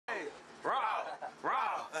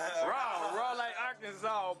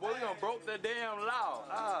done broke the damn law.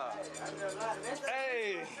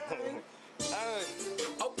 Hey.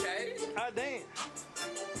 Okay. Hot damn.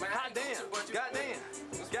 Hot damn. Goddamn.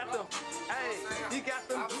 Got them. Hey, you got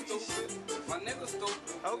them. My nigga stupid.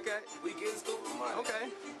 Okay. We get stupid money. Okay.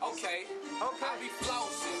 Okay. Okay. I be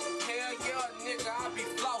flossing. Hell yeah, nigga, I be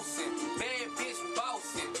flossing. Bad bitch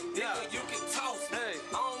bossing. Nigga, you can toss me. Hey.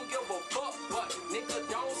 I don't give a fuck, but nigga,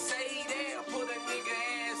 don't say that. Put a nigga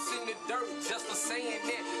ass in the dirt just for saying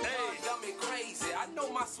that. Hey. Got me crazy. I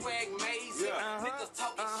know my swag maze. Niggas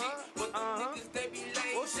talking shit, but the niggas they be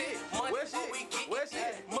lazy. Money what we get.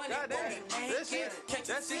 Money what we ain't get. Can't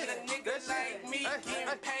you see a nigga like me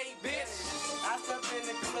getting paid, bitch? I step in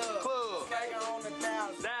the club. Swagger on the down.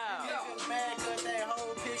 Niggas mad cause they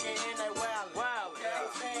whole picking in they wildin'. They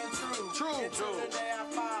staying true. Until the day I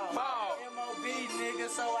fall. MOB nigga,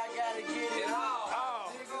 so I gotta get it all.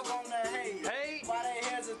 Niggas wanna hate. Why they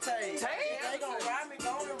hesitate? They gon' ride me,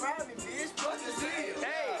 bitch. What the deal?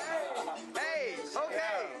 Hey,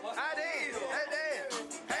 okay. I did.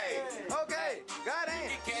 Hey, okay. Goddamn.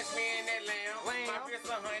 You catch me in that lamb. My wrist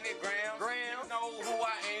 100 grams. You know who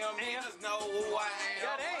I am. Niggas know who I am.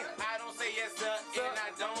 Goddamn. I don't say yes sir, and I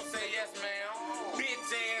don't say yes ma'am.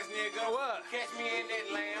 Bitch ass nigga. What? Catch me in that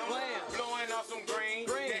lamb. Blowing off some green.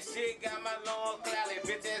 That shit got my lungs cloudy.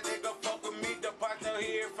 Bitch ass nigga fuck with me. The part to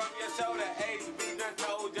hear from your shoulder. HB done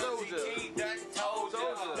told ya. CT done told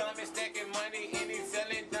ya. Dummy stacking money and he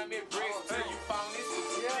selling dummy bricks till you found it.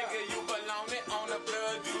 Nigga, you belong it. On the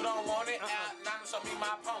blood, you don't want it. Out now, show me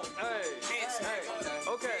my phone. Bitch nigga.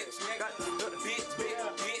 Okay.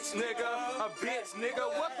 Bitch nigga. A bitch nigga.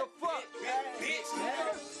 What the fuck? Bitch nigga.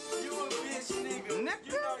 You a bitch nigga. You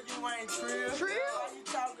know you ain't trill. Why you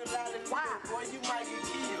talk a lot of nigga, boy, you might get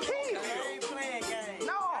killed. You ain't playing games.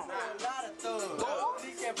 No. I know a lot of thugs.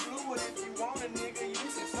 We can fluid if you want a nigga, you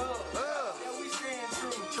can sub. Yeah, we staying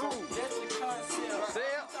true. That's the concept. You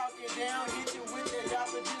talking down, hit you with that y'all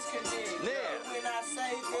for disconnect. When I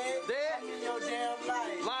say that, I'm in your damn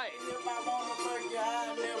life. If I wanna fuck you,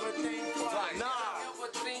 I never think twice. Never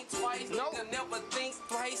think twice, nigga, never think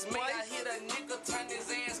thrice. May I hit a nigga, turn his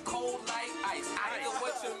ass cold like ice. I know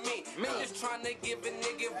what you mean. I'm just trying to give a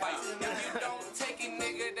nigga advice. If you don't take it,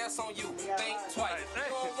 nigga, that's on you. Think twice. You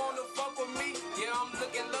don't wanna fuck with me? Yeah, I'm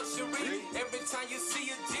looking luxury. Every time you see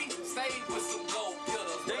a G, stay with some gold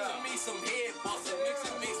pillars. Mixing me some head busters,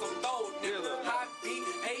 mixing me some throat nigga. Hot beat,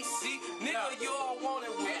 AC, nigga, you all want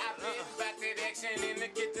it with. I been back to action in the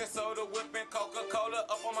kitchen, soda whipping Coca-Cola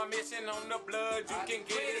up on my mission on the blood. You can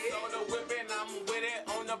get it, soda whipping, I'm with it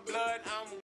on the blood. I'm